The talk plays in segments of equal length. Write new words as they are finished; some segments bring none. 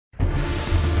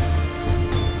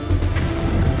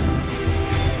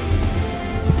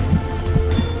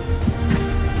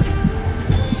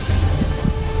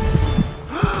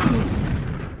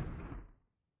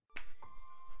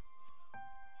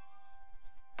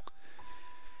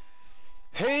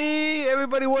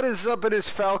everybody, what is up? It is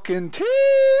Falcon T,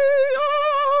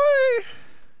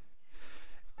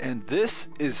 and this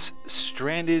is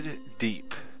Stranded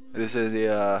Deep. This is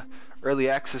a early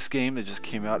access game that just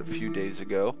came out a few days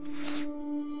ago.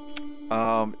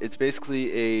 It's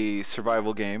basically a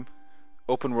survival game,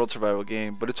 open world survival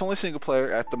game, but it's only single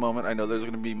player at the moment. I know there's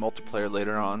going to be multiplayer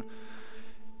later on,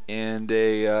 and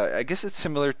I guess it's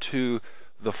similar to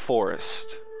The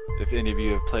Forest. If any of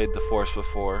you have played The Forest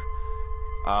before.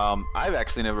 I've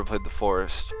actually never played The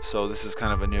Forest, so this is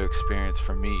kind of a new experience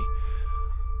for me.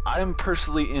 I'm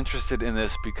personally interested in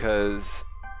this because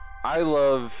I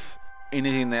love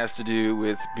anything that has to do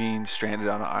with being stranded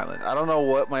on an island. I don't know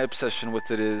what my obsession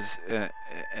with it is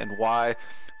and why,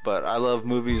 but I love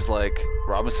movies like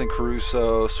Robinson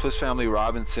Crusoe, Swiss Family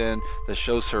Robinson, the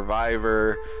show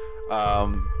Survivor,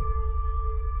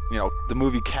 you know, the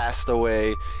movie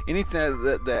Castaway, anything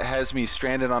that has me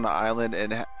stranded on an island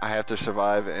and I have to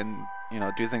survive and, you know,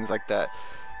 do things like that.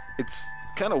 It's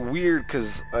kind of weird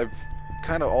because I've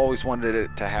kind of always wanted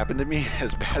it to happen to me,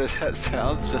 as bad as that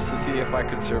sounds, just to see if I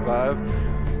could survive.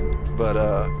 But,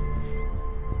 I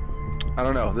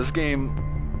don't know. This game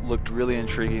looked really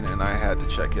intriguing and I had to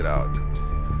check it out.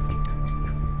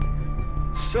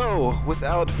 So,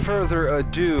 without further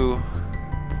ado,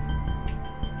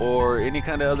 or any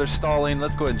kind of other stalling,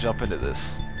 let's go ahead and jump into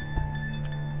this.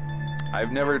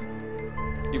 I've never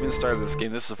even started this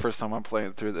game. This is the first time I'm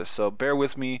playing through this, so bear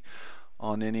with me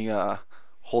on any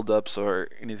hold-ups or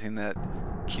anything that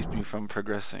keeps me from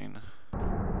progressing.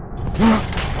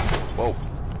 Whoa.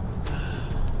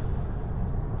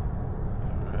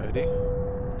 Alrighty.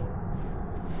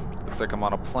 Looks like I'm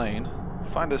on a plane.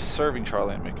 Find a serving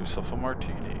trolley and make yourself a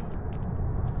martini.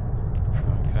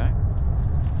 Okay.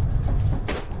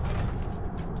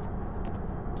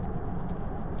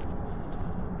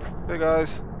 Hey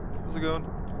guys, how's it going?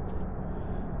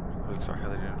 Products are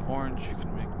highlighted in orange. You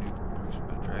can make new groups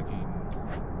by dragging.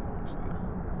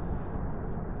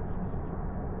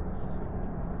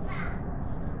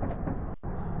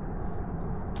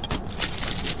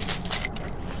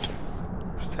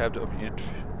 Press tab to open your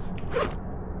interface.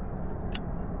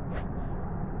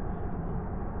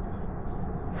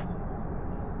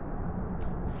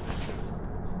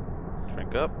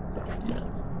 Drink up.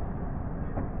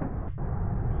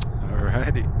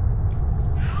 Alrighty.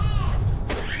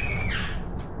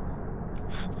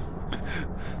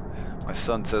 My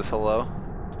son says hello.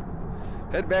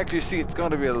 Head back to your seat. It's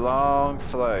going to be a long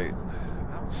flight.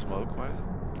 I don't smoke. Why?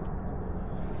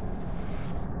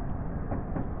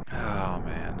 Oh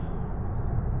man.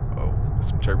 Oh, there's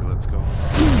some turbulence going on.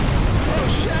 Oh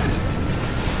shit!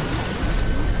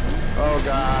 Oh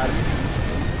god.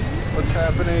 What's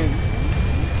happening?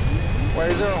 Why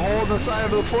is there a hole in the side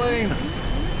of the plane?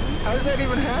 How does that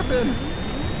even happen?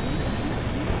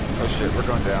 Oh shit, we're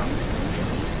going down.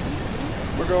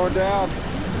 We're going down.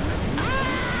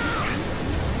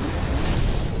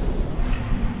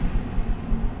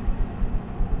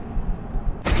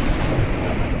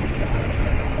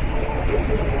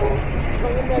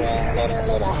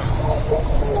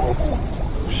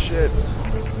 Shit.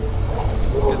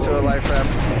 Get to a life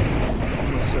raft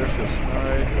on the surface.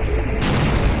 Alright.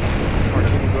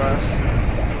 Martini glass.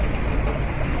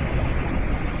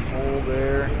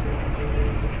 There.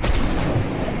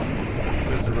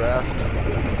 There's the raft.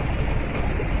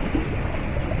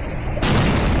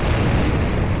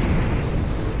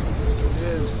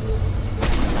 In.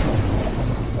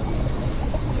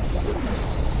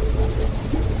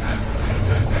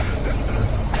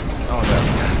 Oh no. Oh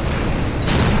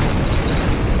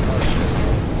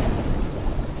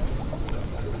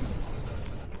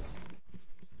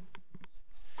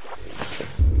shit.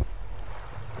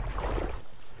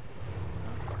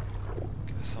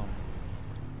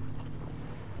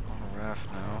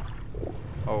 Now.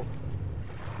 Oh.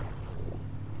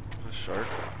 A shark.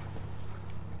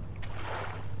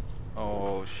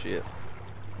 Oh shit.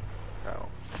 Ow.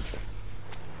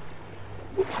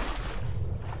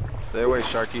 Stay away,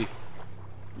 Sharky.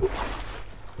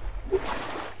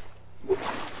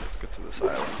 Let's get to this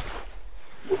island.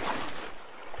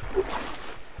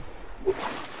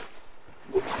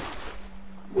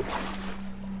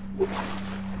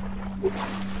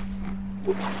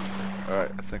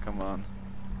 Alright, I think I'm on.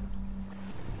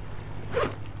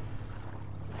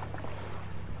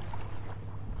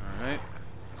 Alright.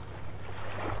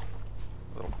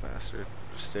 Little bastard.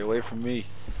 Just stay away from me.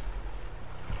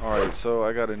 Alright, so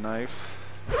I got a knife.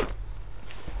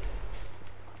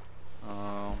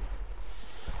 Got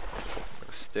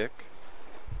a stick.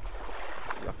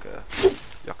 Yucca.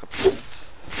 Yucca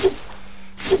plants.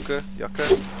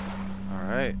 Yucca.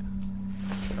 Alright.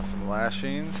 Got some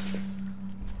lashings.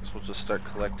 So we'll just start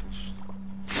collecting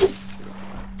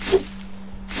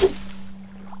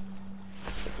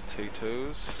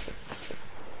potatoes.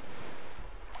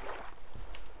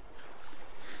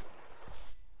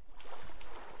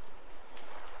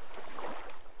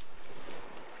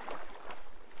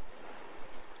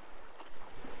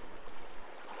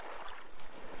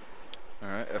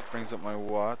 Alright, F brings up my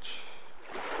watch.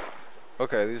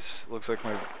 Okay, these looks like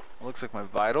my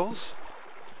vitals.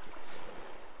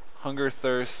 Hunger,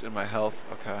 thirst, and my health.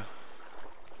 Okay.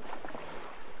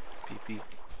 Pee-pee.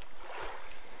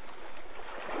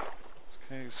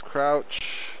 Okay, let's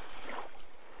crouch.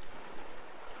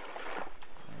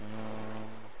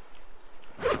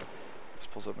 This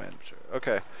pulls up my inventory.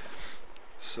 Okay.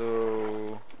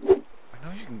 So I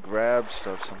know you can grab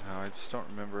stuff somehow. I just don't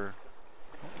remember.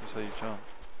 Oh, that's how you jump.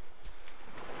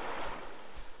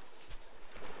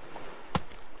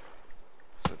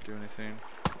 Does that do anything?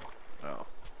 No.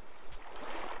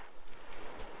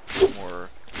 More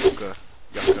yucca.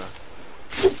 Alright.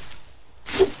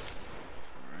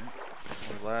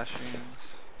 More lashings.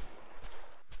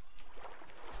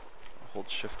 Hold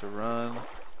shift to run.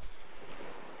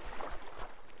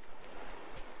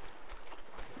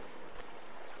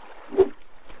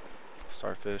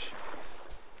 Starfish.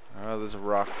 Oh, there's a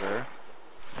rock there.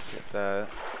 Let's get that.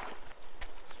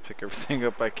 Just pick everything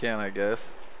up I can, I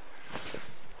guess.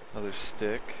 Another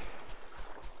stick.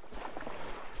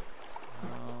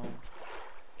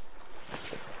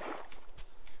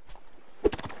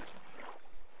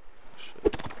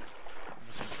 Shit.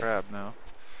 There's some crab now.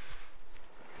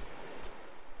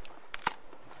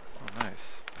 Oh,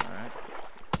 nice. Alright.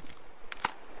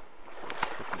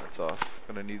 Coconut's off.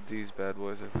 Gonna need these bad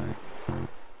boys, I think.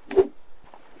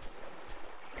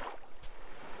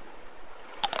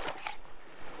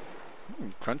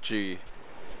 Crunchy.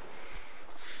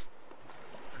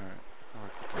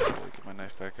 Alright, get my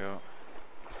knife back out.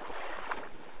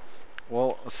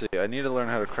 Well, let's see. I need to learn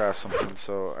how to craft something,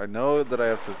 so I know that I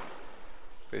have to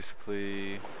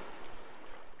basically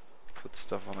put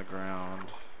stuff on the ground.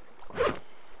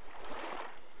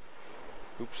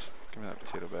 Oops, give me that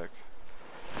potato back.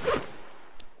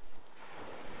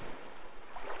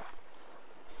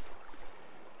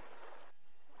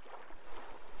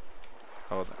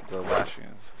 Oh, the lashing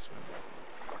is this one.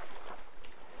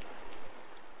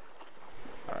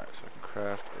 Alright, so I can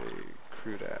craft a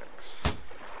crude axe.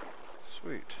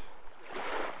 Sweet.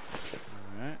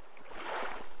 Alright.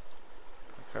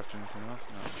 Craft anything else?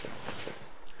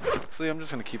 No. Actually, I'm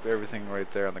just going to keep everything right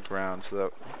there on the ground so that...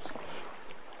 Oops.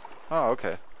 Oh,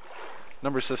 okay.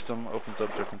 Number system opens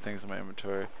up different things in my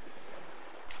inventory.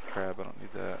 It's a crab, I don't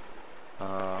need that.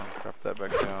 Drop that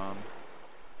back down.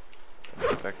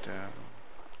 Back down.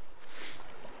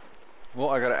 Well,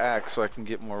 I got an axe so I can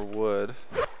get more wood.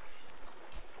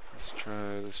 Let's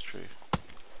try this tree.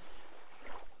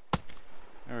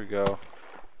 There we go.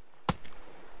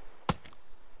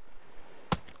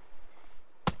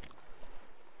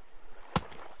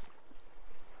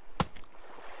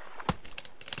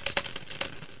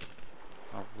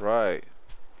 All right.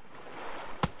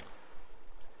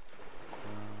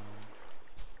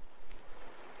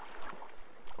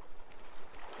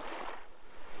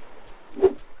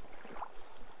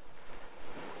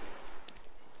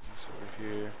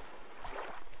 Here.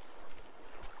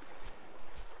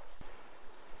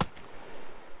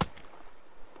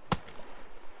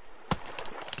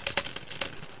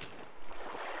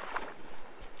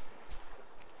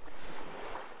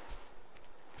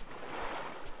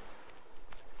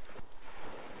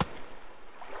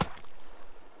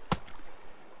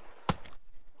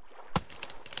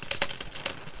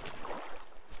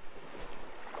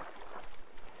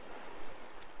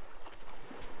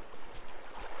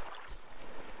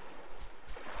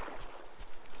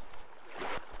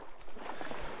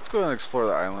 Let's go ahead and explore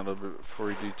the island a little bit before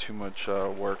we do too much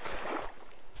work.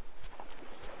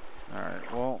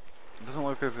 Alright, well, it doesn't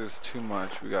look like there's too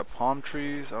much. We got palm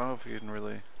trees. I don't know if we can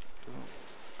really...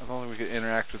 I don't think we can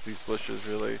interact with these bushes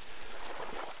really.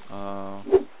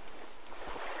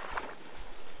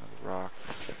 Rock.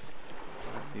 I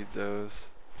don't need those.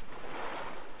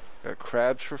 Got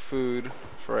crabs for food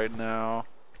for right now.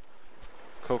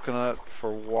 Coconut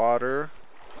for water.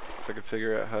 If I could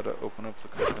figure out how to open up the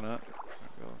coconut. There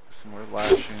we go. Some more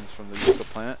lashings from the yucca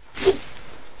plant.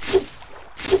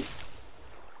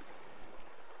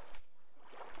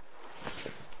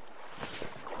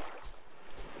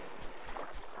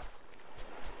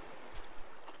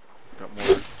 Got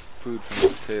more food from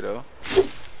the potato.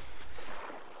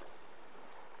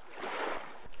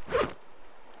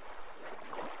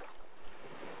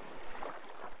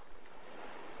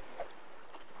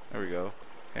 There we go.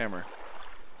 Hammer.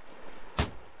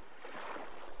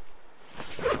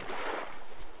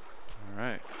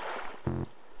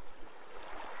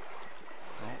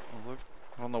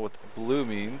 don't know what the blue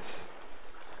means.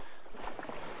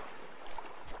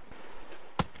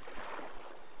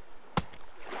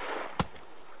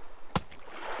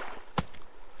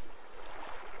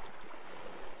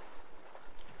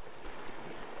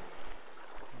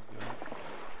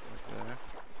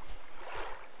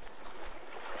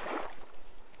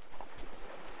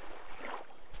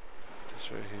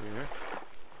 Right here.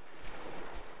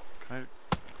 Can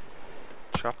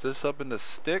I chop this up into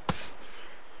sticks?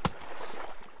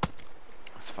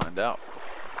 Let's find out.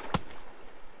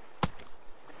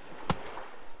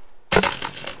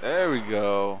 There we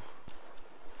go.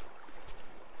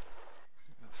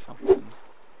 Got something.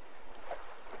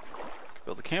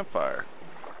 Build a campfire.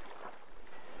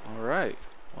 Alright.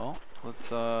 Well, let's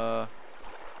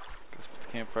put the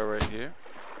campfire right here.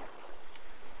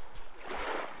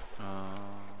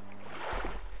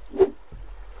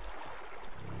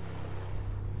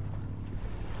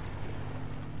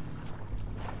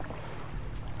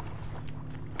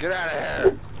 Get out of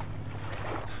here!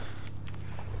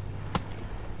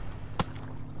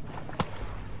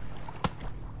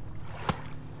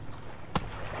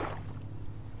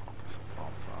 Some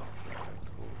palm fronds. Okay,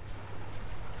 cool.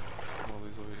 All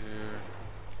these over here.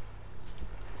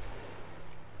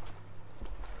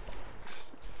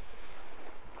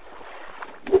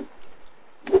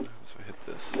 What happens if I hit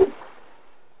this?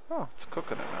 Oh, it's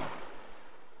coconut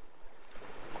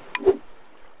now.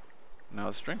 Now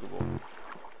it's drinkable.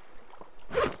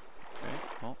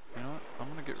 Well, you know what? I'm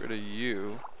gonna get rid of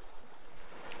you.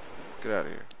 Get out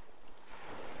of here.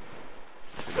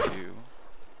 Take you.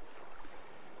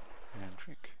 And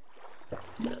drink.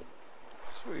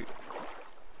 Sweet.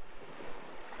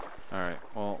 Alright,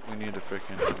 well, we need to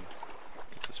freaking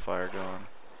get this fire going.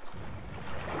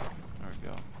 There we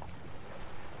go.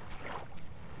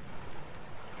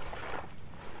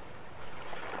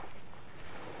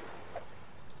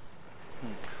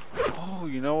 Oh,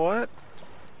 you know what?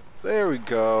 There we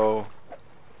go.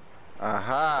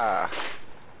 Aha!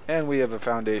 And we have a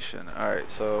foundation.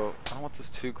 Alright, so I don't want this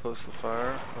too close to the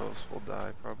fire, or else we'll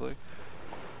die probably.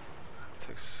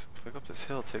 If I go up this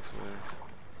hill, it takes away this.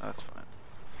 That's fine.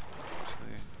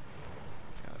 Actually,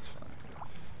 yeah, that's fine.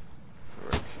 Go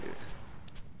right here.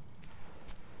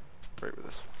 Right where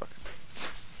this fucking...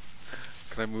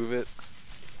 Can I move it?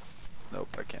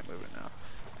 Nope, I can't move it now.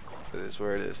 It is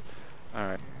where it is.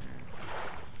 Alright.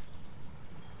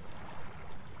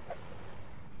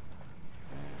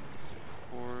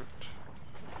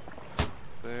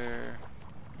 There.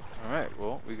 Alright,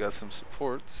 well, we got some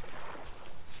supports.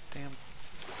 Damn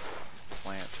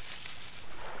plant.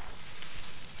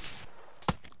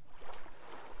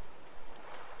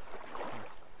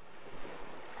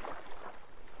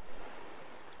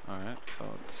 Alright, so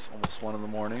it's almost 1 in the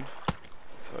morning.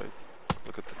 So I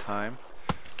look at the time.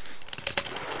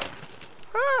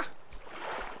 Ah!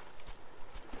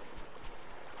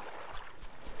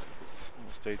 It's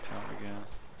almost daytime again.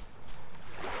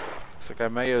 Looks like I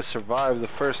may have survived the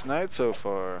first night so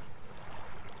far.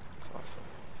 That's awesome.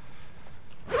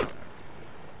 Right.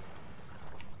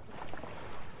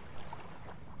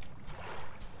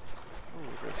 Ooh,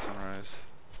 we got sunrise.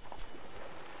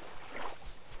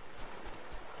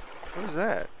 What is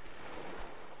that?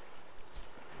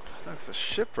 That's a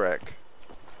shipwreck.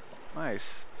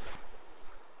 Nice.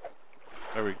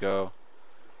 There we go.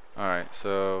 Alright,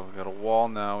 so we got a wall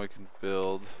now we can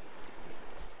build.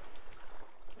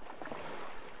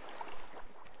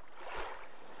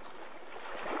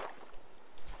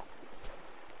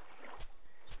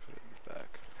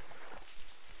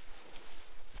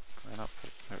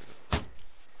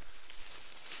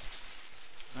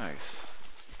 Nice.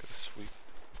 Got a sweet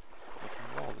looking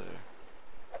wall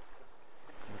there.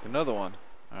 Make another one.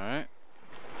 Alright.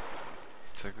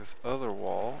 Let's take this other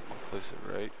wall and place it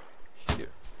right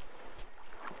here.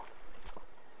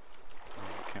 Oh,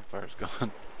 the campfire's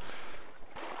gone.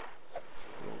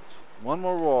 One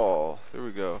more wall. Here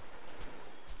we go.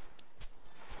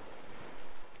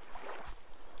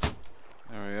 There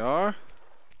we are.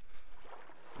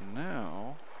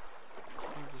 Now,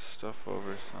 let's move this stuff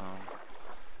over some.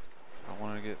 I don't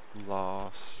want to get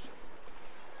lost.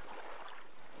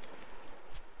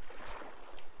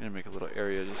 I'm gonna make a little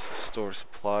area just to store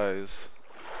supplies.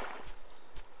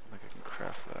 I think I can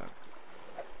craft that.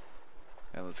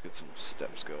 And let's get some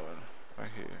steps going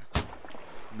right here.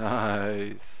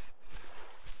 Nice.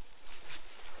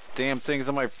 Damn things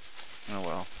on my... Oh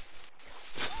well.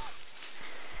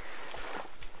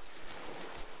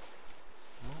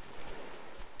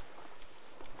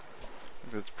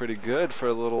 That's pretty good for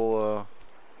a little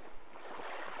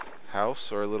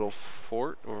house or a little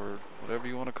fort or whatever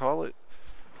you want to call it.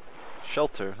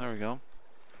 Shelter, there we go.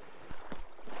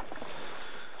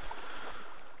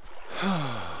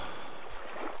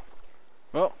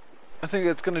 think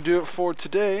that's going to do it for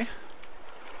today.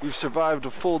 We've survived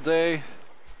a full day,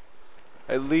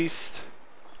 at least.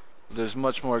 There's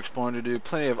much more exploring to do.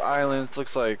 Plenty of islands.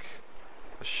 Looks like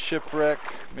a shipwreck,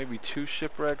 maybe 2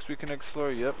 shipwrecks we can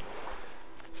explore. Yep.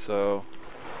 So,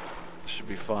 this should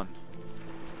be fun.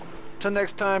 Till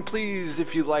next time, please,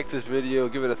 if you like this video,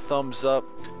 give it a thumbs up,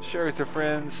 share with your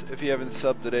friends. If you haven't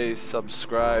subbed today,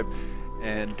 subscribe,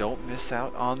 and don't miss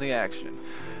out on the action.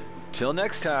 Till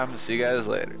next time, see you guys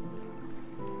later.